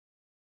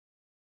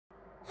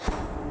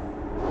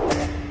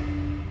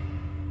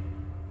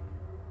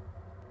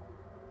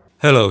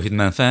Hello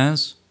Hitman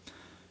fans!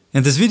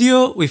 In this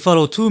video we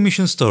follow two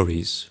mission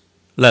stories,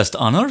 Last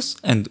Honors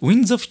and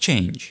Winds of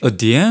Change. At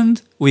the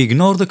end, we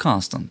ignore the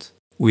constant.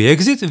 We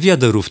exit via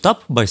the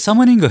rooftop by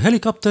summoning a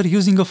helicopter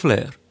using a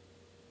flare.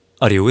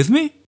 Are you with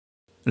me?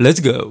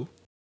 Let's go!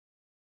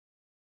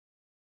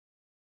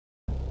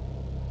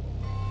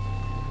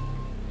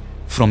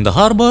 From the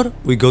harbor,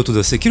 we go to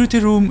the security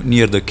room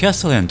near the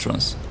castle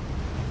entrance.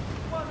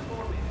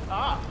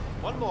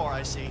 One more,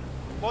 I see.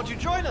 Won't you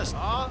join us?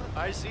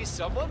 I see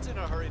someone's in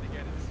a hurry to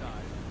get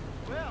inside.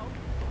 Well...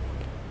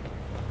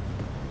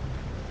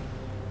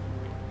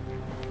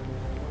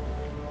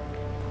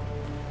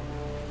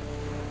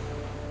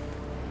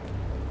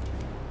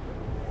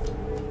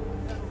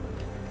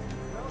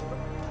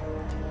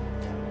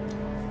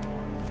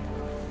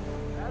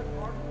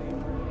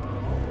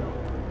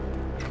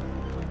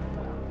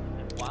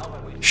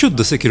 Shoot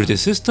the security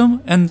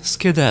system and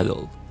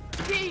skedaddle.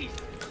 What's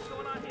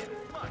going on here?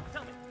 Come on,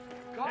 tell me.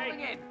 Calling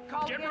in.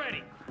 Get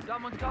ready.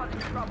 Someone's got in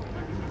trouble.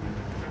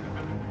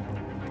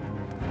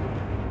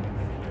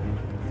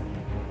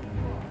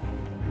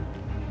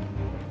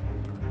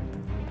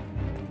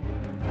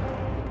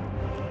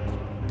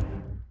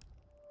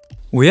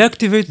 We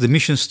activate the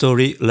mission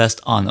story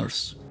Last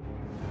Honors.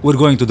 We're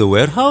going to the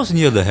warehouse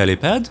near the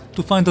helipad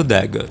to find a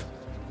dagger.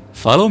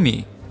 Follow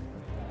me.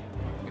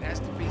 It has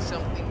to be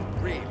something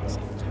really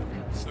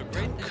significant. So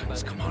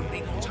tokens, come on,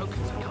 need more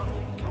tokens.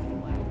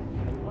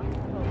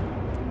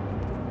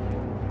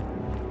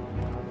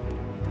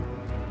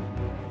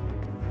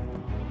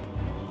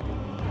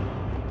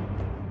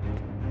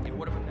 Hey,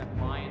 what about that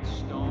lion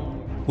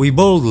stone? We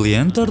boldly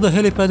enter the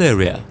helipad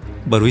area,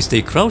 but we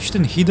stay crouched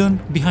and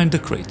hidden behind the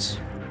crates.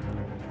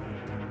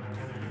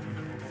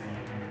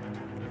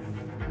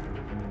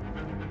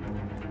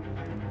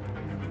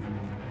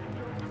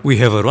 We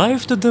have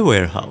arrived at the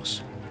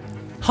warehouse.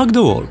 Hug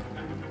the wall.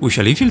 We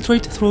shall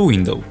infiltrate through a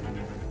window.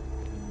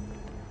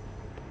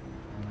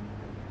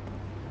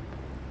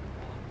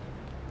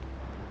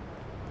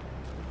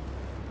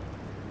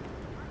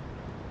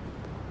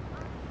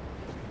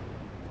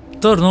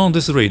 Turn on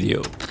this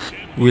radio.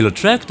 We'll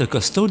attract a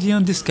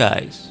custodian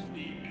disguise.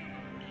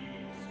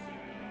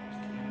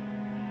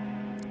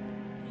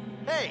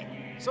 Hey!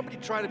 Somebody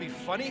trying to be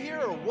funny here,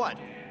 or what?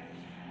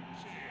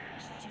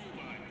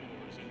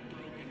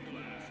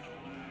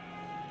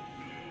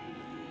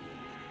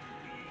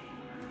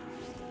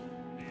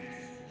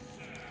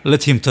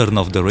 Let him turn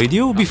off the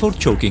radio before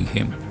choking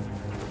him.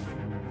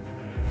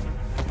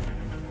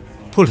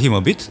 Pull him a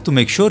bit to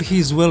make sure he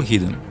is well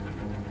hidden.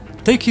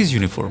 Take his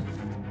uniform.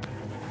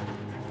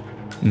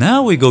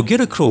 Now we go get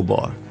a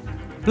crowbar.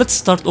 Let's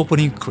start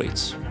opening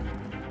crates.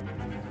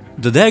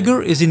 The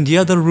dagger is in the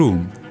other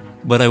room,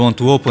 but I want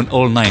to open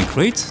all 9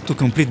 crates to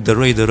complete the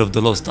Raider of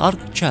the Lost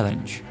Ark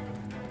challenge.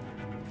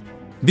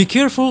 Be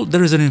careful,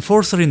 there is an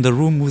enforcer in the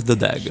room with the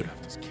dagger.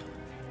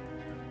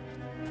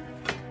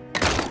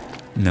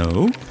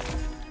 No.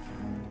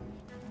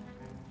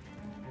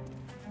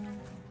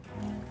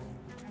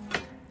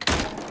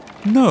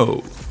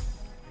 No.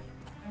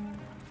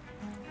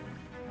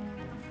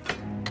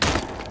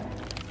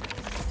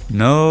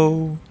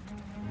 No.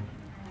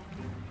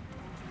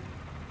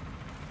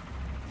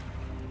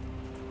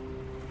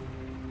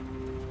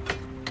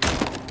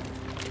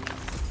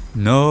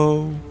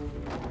 No.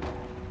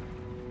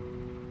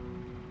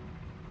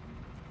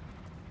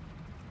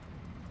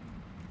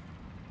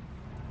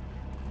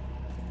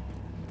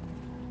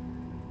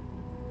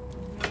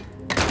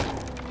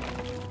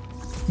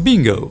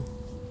 Bingo!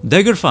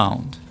 Dagger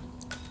found.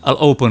 I'll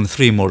open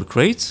 3 more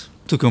crates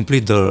to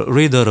complete the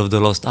Raider of the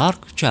Lost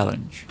Ark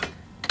challenge.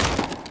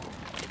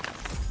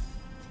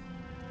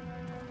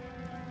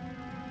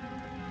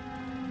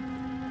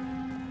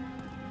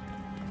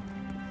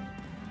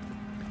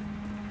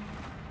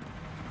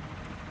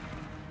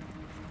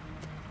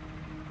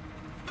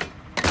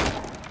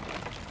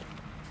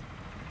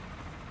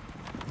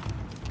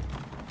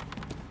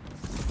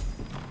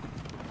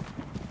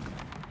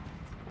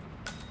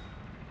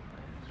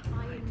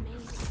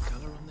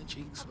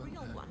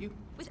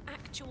 With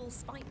actual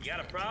spikes. You got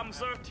a problem,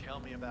 sir?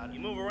 Tell me about it. You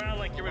move around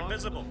like you're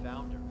invisible.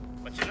 Founder.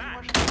 But you're not.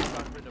 Washington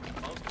got rid of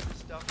most of his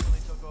stuff when they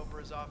took over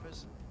his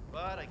office,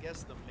 but I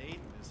guess the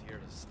maiden is here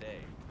to stay.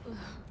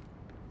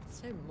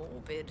 So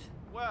morbid.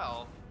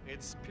 Well,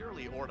 it's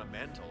purely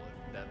ornamental,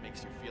 if that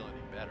makes you feel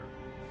any better.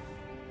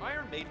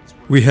 Iron Maiden's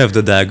room. We have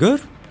the dagger.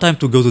 Time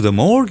to go to the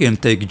morgue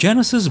and take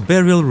Janus's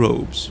burial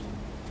robes.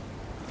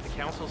 The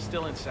council's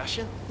still in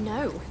session?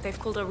 No, they've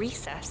called a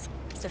recess.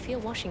 Sophia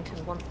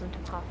Washington wants them to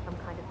pass some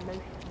kind of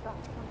motion. But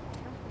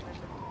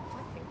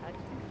I think I'd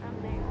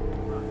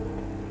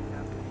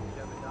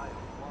Jebediah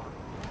Block.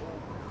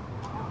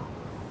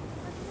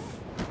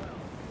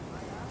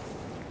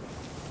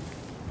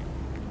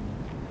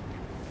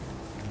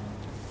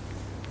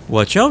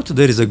 Watch out,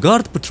 there is a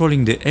guard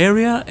patrolling the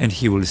area and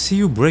he will see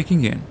you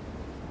breaking in.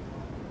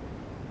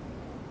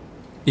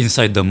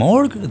 Inside the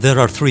morgue, there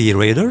are 3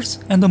 raiders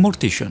and a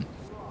mortician.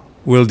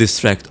 We'll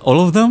distract all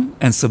of them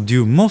and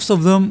subdue most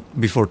of them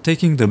before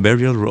taking the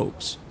burial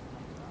robes.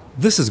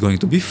 This is going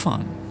to be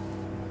fun.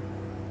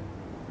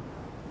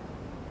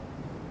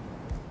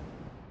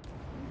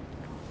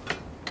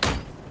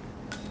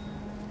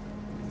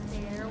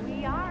 There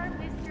we are,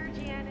 Mr.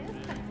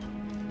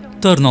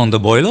 Janus. Turn on the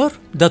boiler,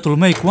 that will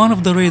make one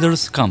of the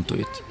raiders come to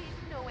it. I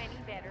didn't know any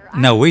better.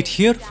 Now I wait picked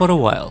here that for a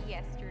up while.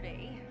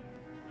 Yesterday.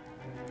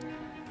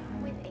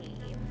 With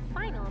a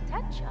final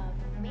touch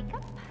of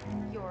makeup,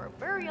 your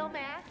burial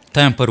mask.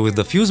 Tamper with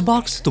the fuse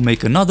box to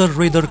make another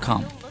raider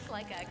come. You'll look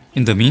like a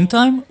In the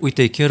meantime, we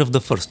take care of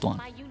the first one.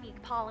 My unique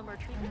polymer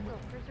treatment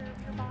will preserve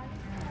your body.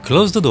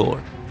 Close the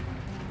door.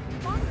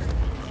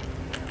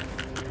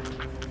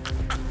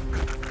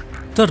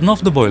 Turn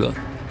off the boiler.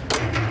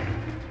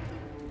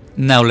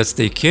 Now let's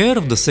take care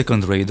of the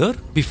second raider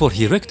before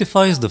he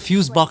rectifies the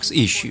fuse box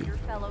issue. Your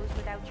fellows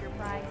without your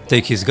pride.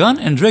 Take his gun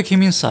and drag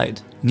him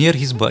inside, near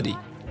his body.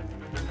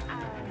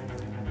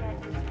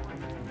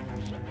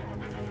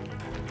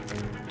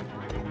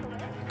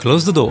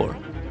 Close the door.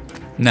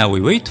 Now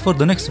we wait for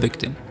the next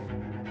victim.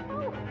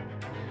 Oh, you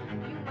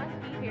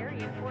must be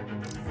very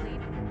important to the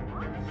lady.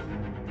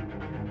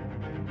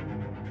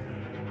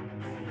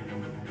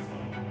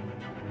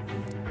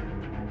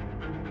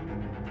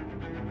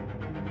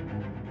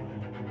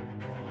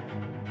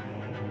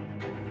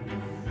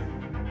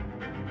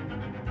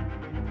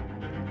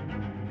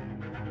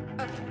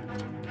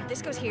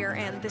 This goes here,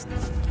 and this...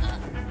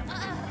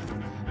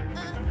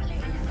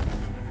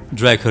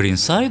 Drag her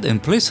inside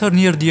and place her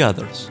near the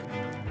others.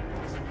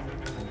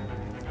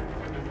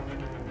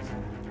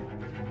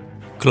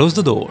 Close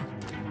the door.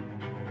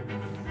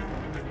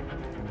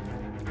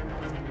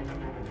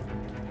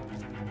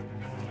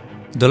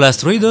 The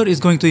last raider is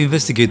going to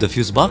investigate the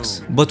fuse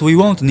box, but we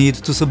won't need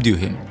to subdue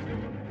him.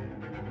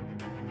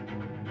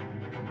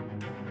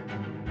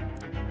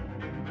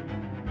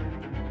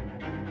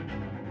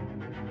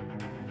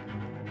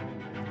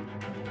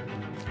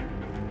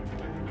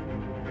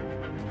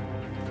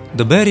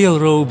 The burial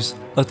robes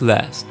at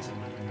last.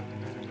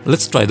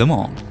 Let's try them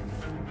on.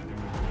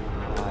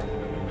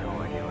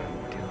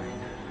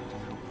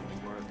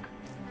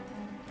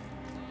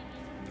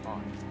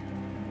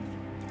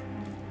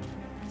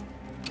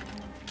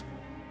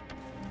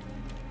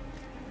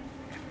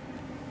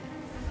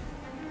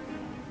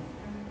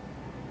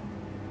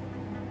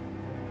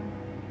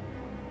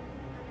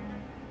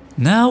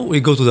 Now we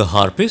go to the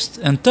harpist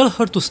and tell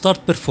her to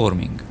start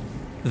performing.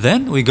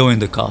 Then we go in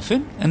the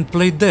coffin and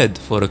play dead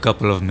for a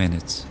couple of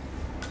minutes.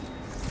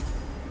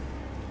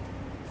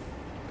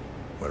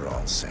 We're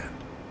all set.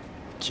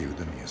 Cue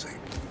the music.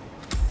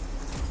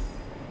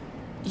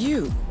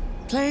 You,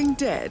 playing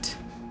dead?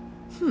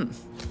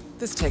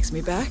 This takes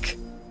me back.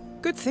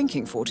 Good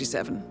thinking,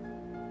 47.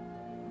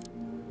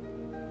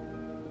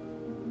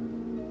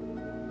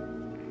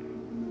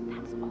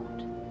 That's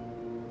odd.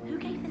 Who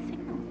gave the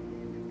signal?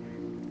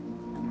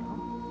 Well,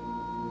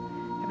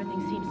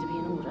 everything seems to be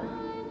in order.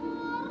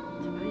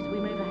 Suppose we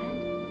move ahead.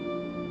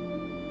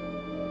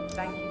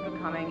 Thank you for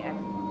coming,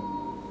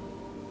 everyone.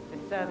 The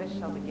service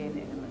shall begin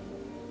in a moment.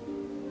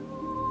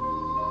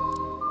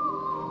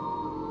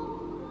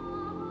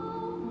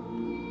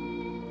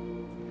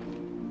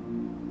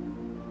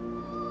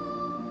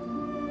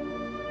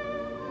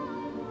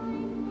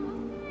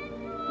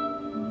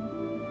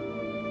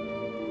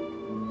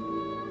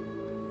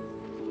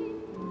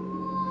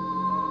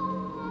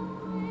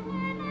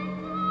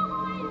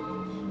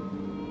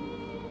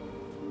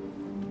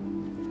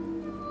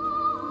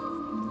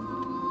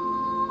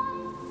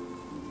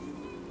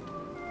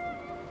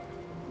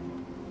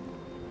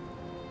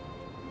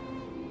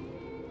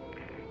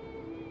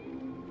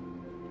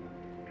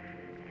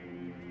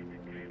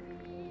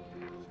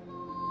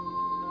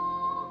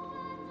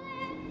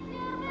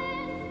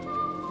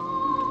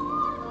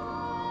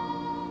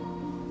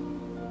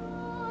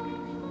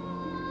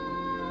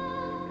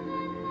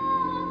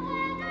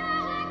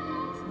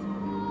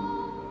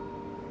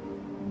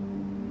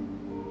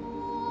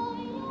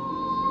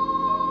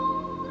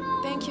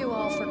 Thank you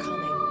all for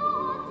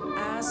coming.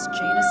 As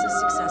Janus'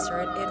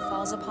 successor, it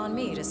falls upon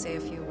me to say a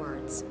few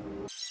words.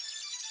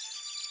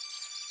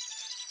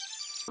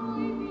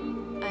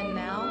 And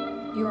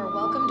now, you are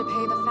welcome to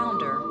pay the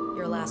Founder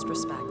your last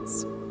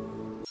respects.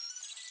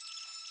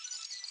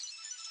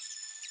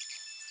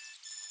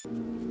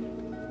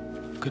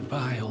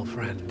 Goodbye, old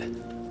friend.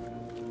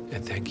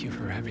 And thank you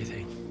for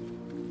everything.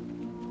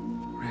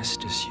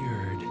 Rest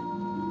assured,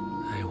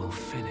 I will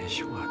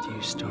finish what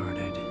you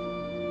started.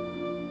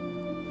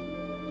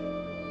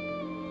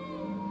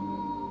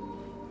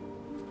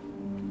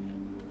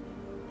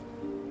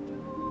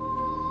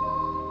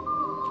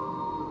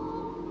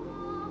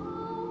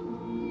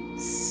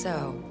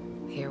 So,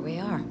 here we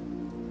are.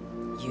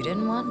 You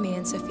didn't want me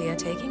and Sophia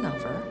taking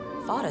over.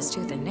 Fought us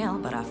tooth and nail,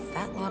 but a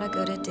fat lot of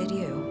good it did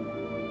you.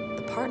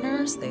 The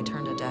partners, they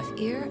turned a deaf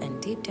ear, and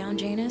deep down,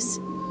 Janus,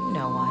 you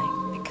know why.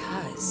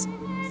 Because,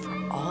 for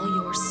all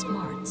your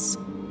smarts,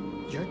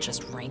 you're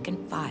just rank and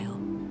file.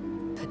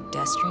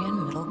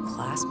 Pedestrian,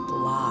 middle-class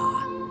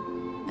blah.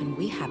 And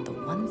we have the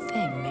one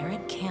thing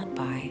merit can't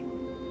buy.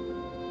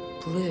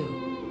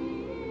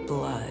 Blue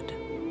blood.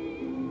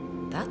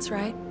 That's That's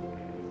right.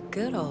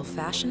 Good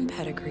old-fashioned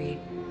pedigree.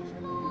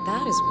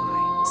 That is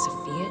why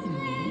Sophia and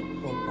me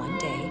will one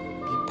day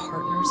be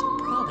partners of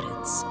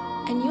Providence,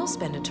 and you'll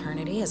spend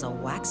eternity as a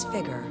wax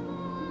figure.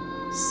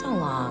 So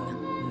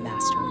long,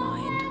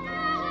 mastermind.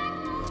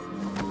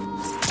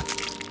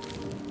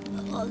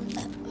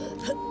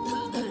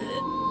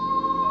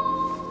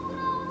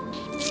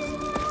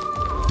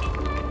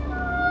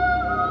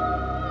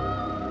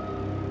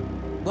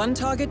 One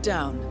target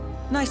down.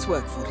 Nice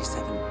work,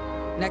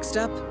 47. Next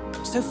up,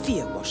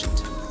 Sophia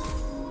Washington.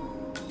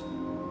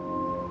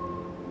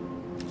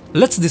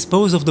 Let's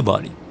dispose of the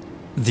body.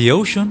 The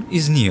ocean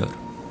is near.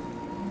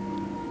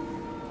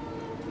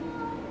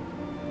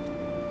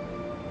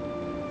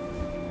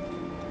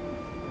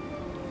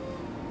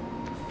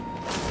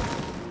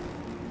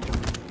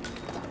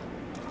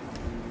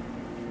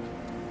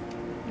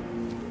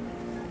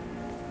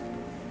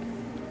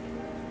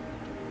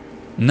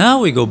 Now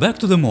we go back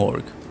to the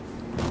morgue.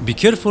 Be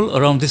careful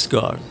around this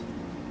guard.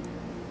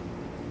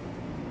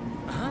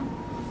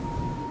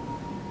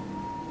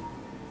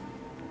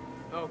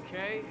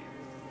 Okay.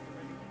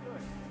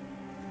 Good.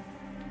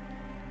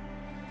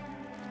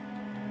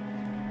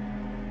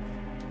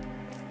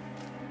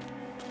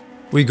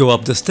 We go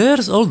up the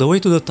stairs all the way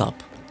to the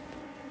top.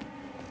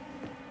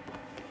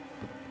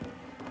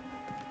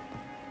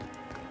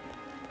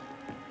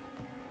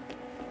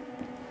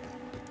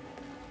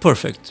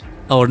 Perfect.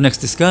 Our next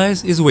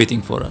disguise is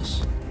waiting for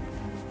us.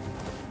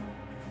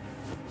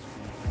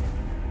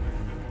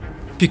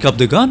 Pick up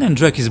the gun and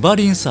drag his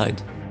body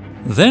inside.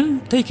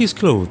 Then take his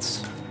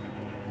clothes.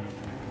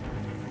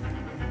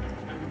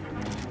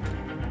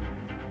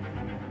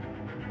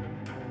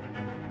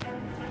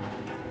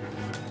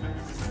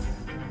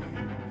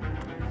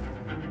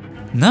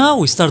 Now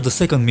we start the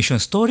second mission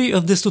story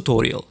of this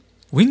tutorial,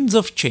 Winds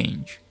of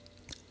Change.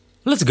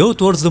 Let's go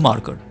towards the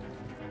marker.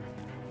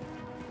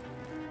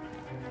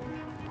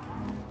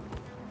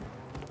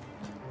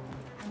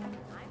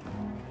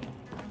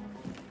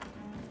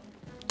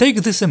 Take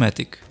this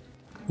emetic.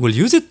 We'll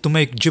use it to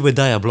make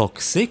Jebediah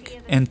Block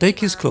sick and take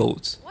his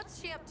clothes.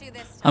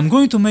 I'm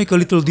going to make a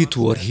little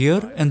detour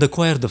here and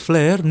acquire the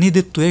flare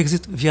needed to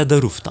exit via the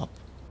rooftop.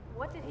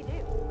 What did he do?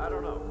 I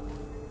don't know,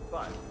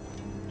 but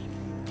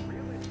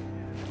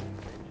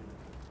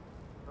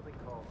something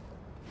called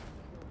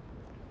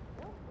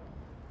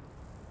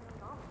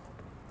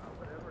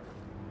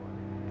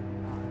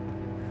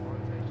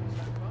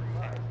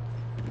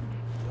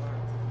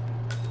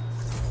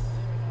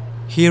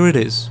Here it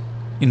is,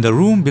 in the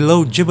room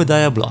below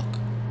Jebediah Block.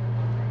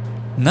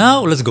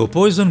 Now let's go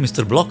poison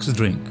Mr. Block's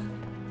drink.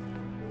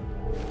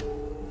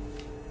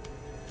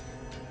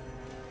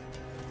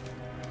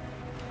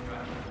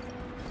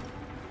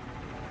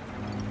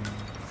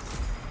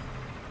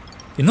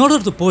 In order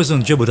to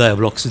poison Jebediah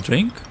Block's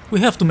drink, we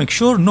have to make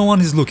sure no one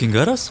is looking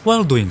at us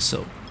while doing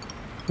so.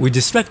 We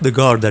distract the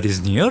guard that is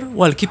near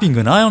while keeping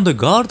an eye on the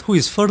guard who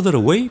is further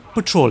away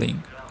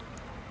patrolling.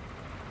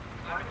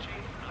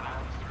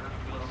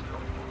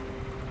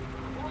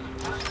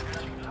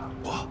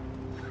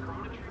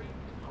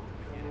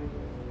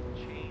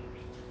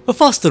 A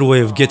faster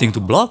way of getting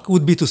to Block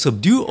would be to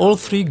subdue all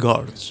three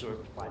guards.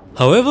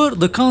 However,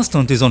 the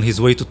Constant is on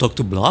his way to talk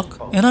to Block,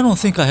 and I don't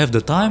think I have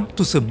the time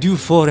to subdue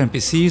 4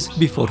 NPCs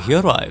before he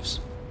arrives.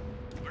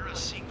 We're a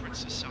secret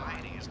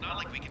society. It's not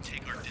like we can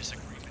take our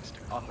disagreements to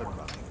court.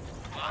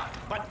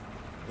 But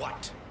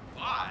what?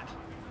 What?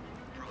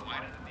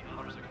 Provided that the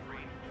others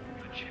agree.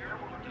 The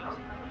chairman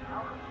doesn't have the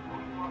power to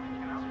block the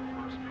council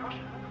for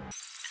obstruction.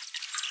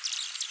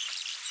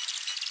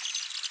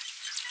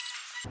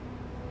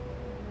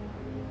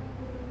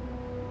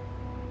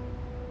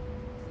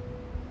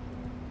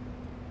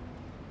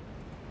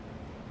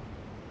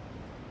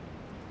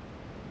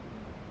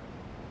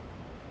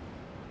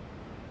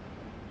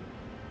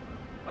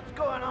 What's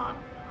going on?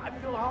 I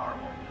feel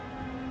horrible.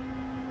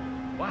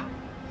 What?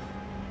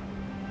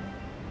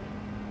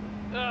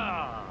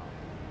 Oh,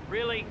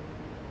 really?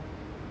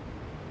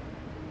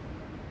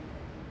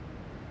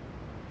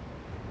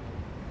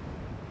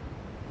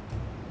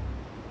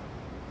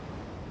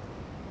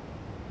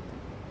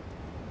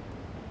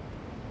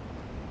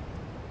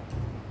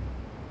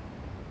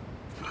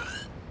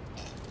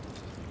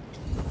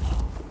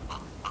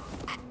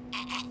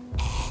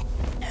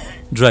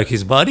 Drag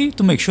his body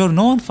to make sure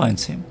no one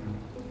finds him.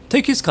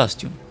 Take his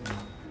costume.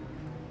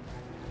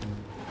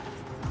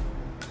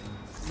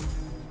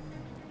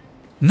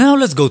 Now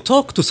let's go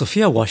talk to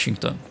Sophia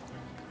Washington.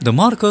 The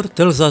marker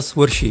tells us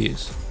where she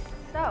is.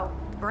 So,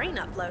 brain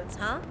uploads,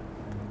 huh?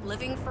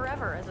 Living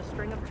forever as a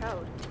string of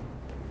code.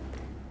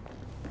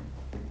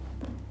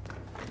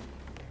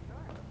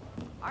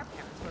 Our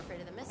parents were afraid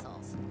of the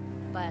missiles,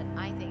 but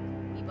I think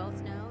we both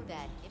know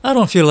that if I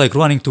don't feel like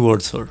running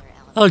towards her.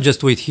 I'll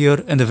just wait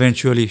here and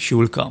eventually she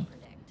will come.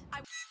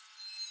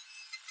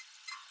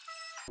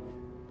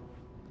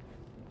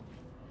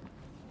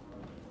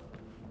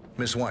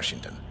 Miss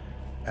Washington,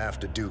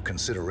 after due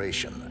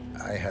consideration,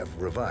 I have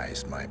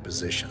revised my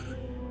position.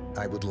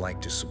 I would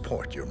like to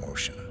support your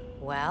motion.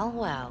 Well,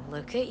 well,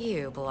 look at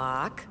you,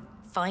 Block.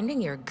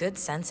 finding your good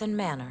sense and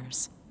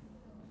manners.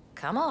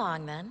 Come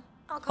along, then.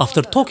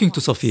 After talking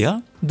to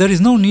Sophia, there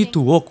is no need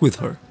to walk with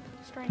her.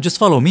 Just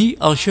follow me,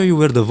 I'll show you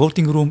where the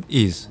voting room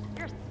is.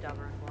 You're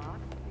stubborn, Block,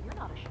 but you're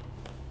not ashamed.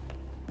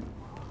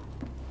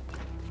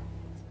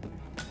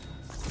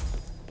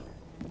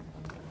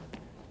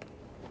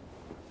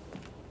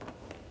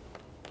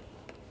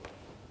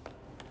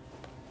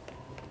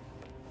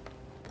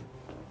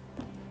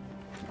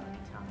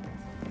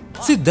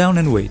 Sit down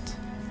and wait.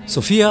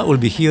 Sophia will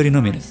be here in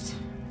a minute.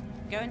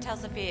 Go and tell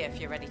Sophia if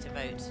you're ready to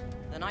vote.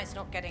 The night's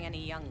not getting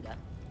any younger.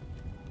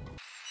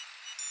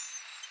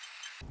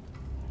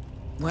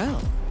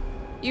 Well,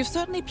 you've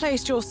certainly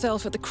placed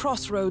yourself at the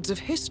crossroads of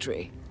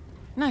history.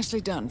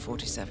 Nicely done,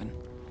 47.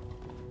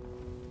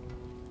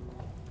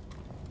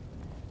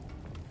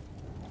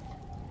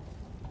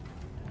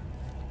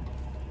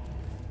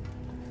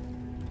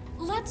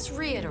 Let's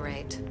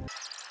reiterate.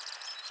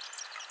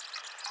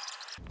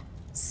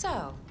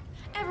 So,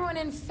 everyone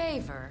in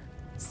favor,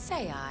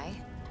 say aye.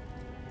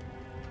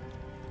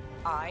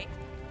 Aye.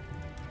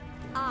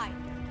 Aye.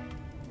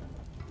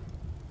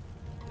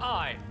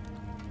 Aye.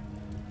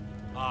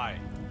 Aye.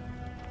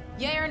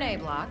 Yay or nay,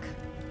 Block?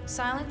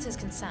 Silence is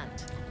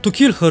consent. To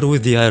kill her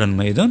with the Iron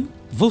Maiden,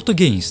 vote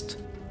against.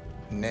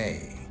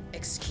 Nay.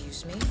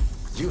 Excuse me?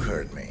 You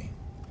heard me.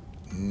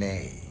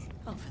 Nay.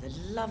 Oh, for the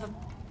love of...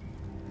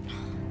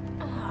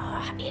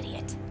 Ah,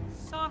 idiot.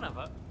 Son of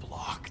a...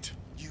 Blocked.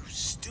 You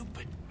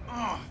stupid.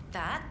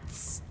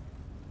 That's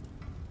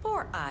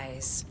 4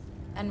 ayes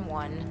and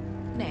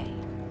 1 nay.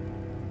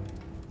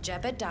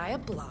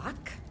 Jebediah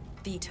Block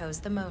vetoes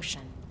the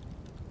motion.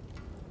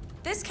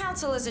 This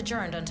council is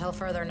adjourned until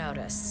further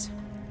notice.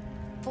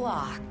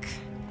 Block.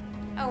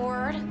 A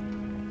word?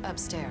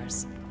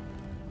 Upstairs.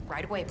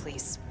 Right away,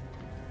 please.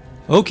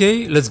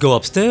 Okay, let's go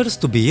upstairs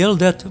to be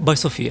yelled at by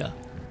Sophia.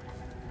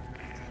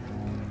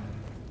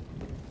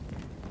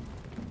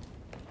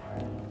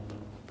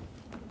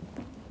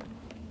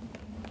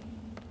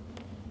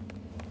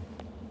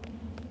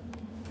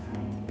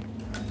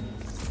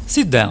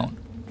 Sit down.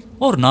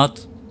 Or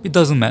not, it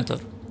doesn't matter.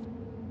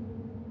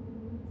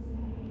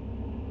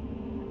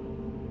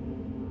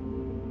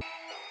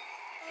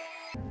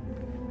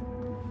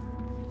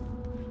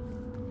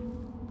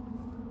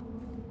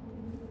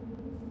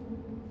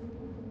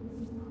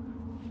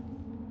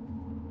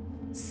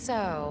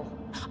 So,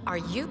 are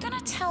you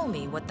gonna tell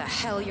me what the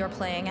hell you're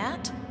playing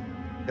at?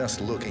 Just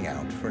looking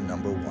out for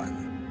number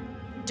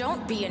 1.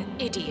 Don't be an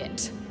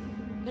idiot.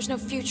 There's no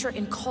future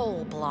in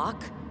coal,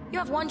 Block. You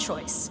have one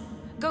choice.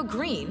 Go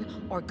green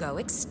or go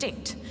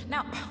extinct.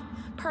 Now,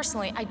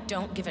 personally, I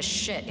don't give a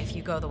shit if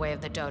you go the way of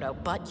the dodo,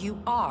 but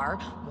you are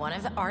one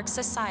of the Ark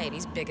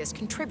Society's biggest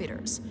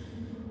contributors.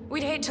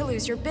 We'd hate to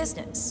lose your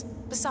business.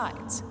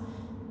 Besides,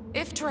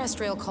 if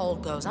terrestrial coal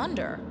goes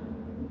under,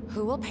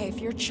 who will pay for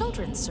your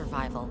children's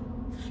survival?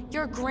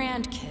 Your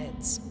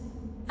grandkids.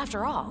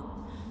 After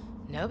all,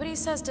 nobody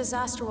says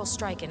disaster will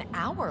strike in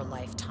our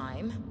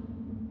lifetime.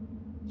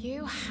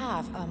 You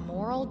have a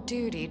moral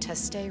duty to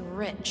stay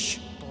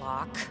rich,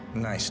 Block.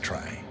 Nice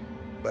try,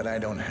 but I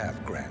don't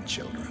have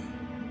grandchildren.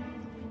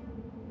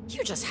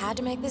 You just had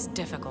to make this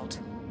difficult,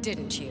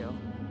 didn't you?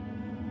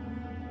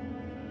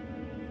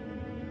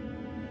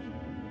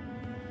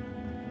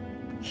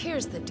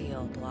 Here's the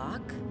deal,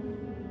 Block.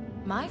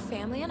 My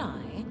family and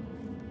I,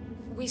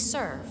 we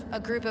serve a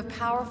group of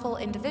powerful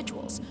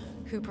individuals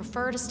who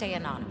prefer to stay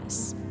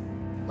anonymous.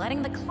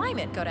 Letting the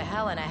climate go to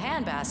hell in a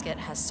handbasket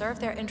has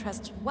served their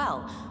interests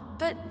well,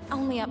 but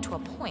only up to a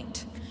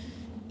point.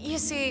 You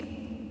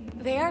see,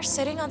 they are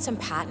sitting on some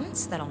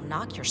patents that'll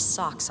knock your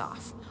socks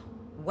off.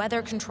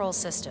 Weather control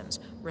systems,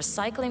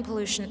 recycling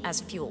pollution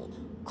as fuel,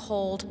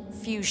 cold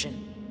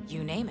fusion,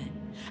 you name it.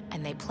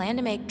 And they plan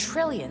to make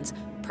trillions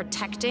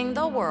protecting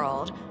the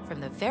world from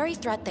the very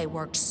threat they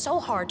worked so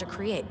hard to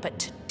create. But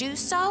to do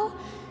so,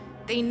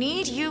 they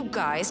need you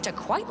guys to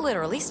quite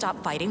literally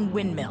stop fighting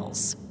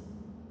windmills.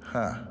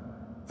 Huh.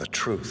 The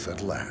truth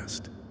at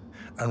last.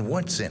 And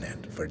what's in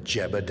it for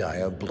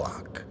Jebediah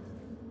Block?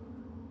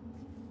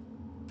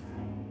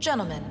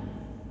 Gentlemen,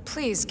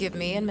 please give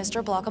me and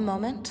Mr. Block a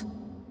moment.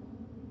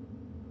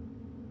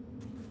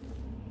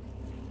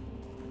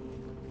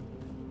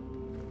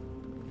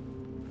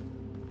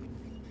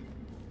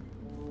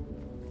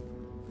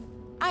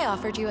 I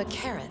offered you a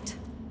carrot.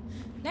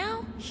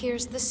 Now,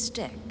 here's the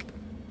stick.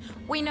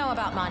 We know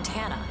about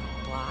Montana,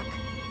 Block.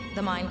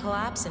 The mine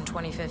collapse in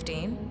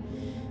 2015.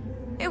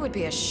 It would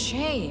be a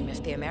shame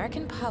if the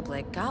American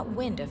public got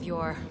wind of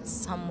your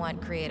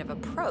somewhat creative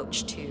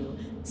approach to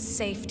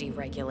safety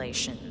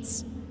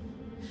regulations.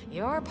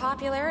 Your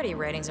popularity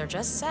ratings are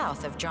just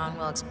south of John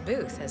Wilkes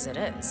Booth as it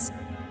is.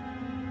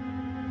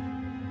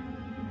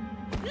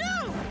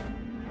 No!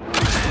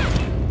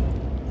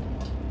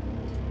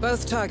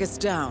 Both targets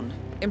down.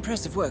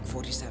 Impressive work,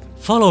 47.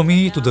 Follow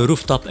me to the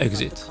rooftop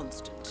exit.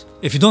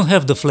 If you don't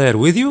have the flare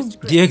with you,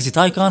 the exit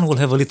icon will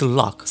have a little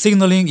lock,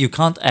 signaling you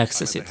can't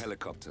access it.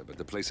 Helicopter, but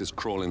the place is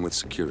crawling with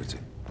security.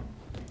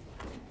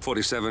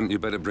 47, you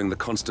better bring the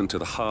Constant to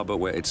the harbor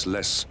where it's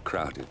less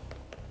crowded.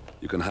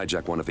 You can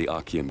hijack one of the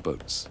Archean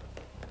boats.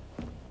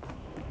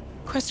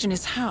 Question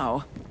is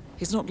how?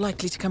 He's not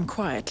likely to come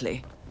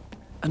quietly.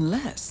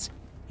 Unless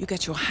you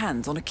get your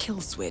hands on a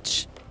kill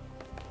switch.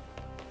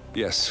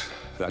 Yes,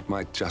 that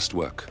might just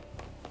work.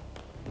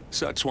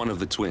 Search one of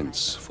the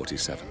twins,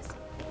 47.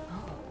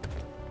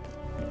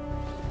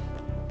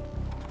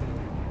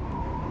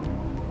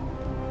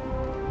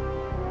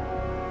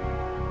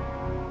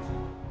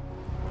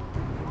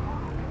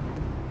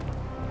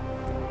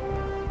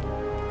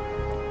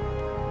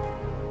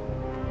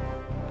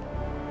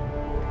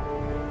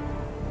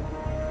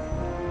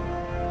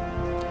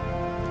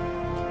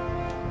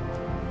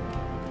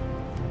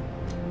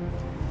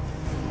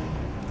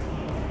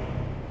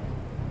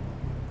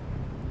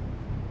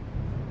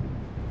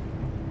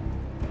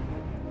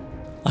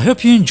 I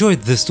hope you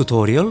enjoyed this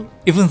tutorial,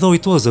 even though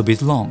it was a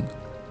bit long.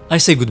 I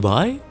say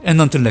goodbye,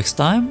 and until next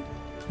time,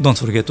 don't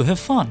forget to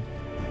have fun.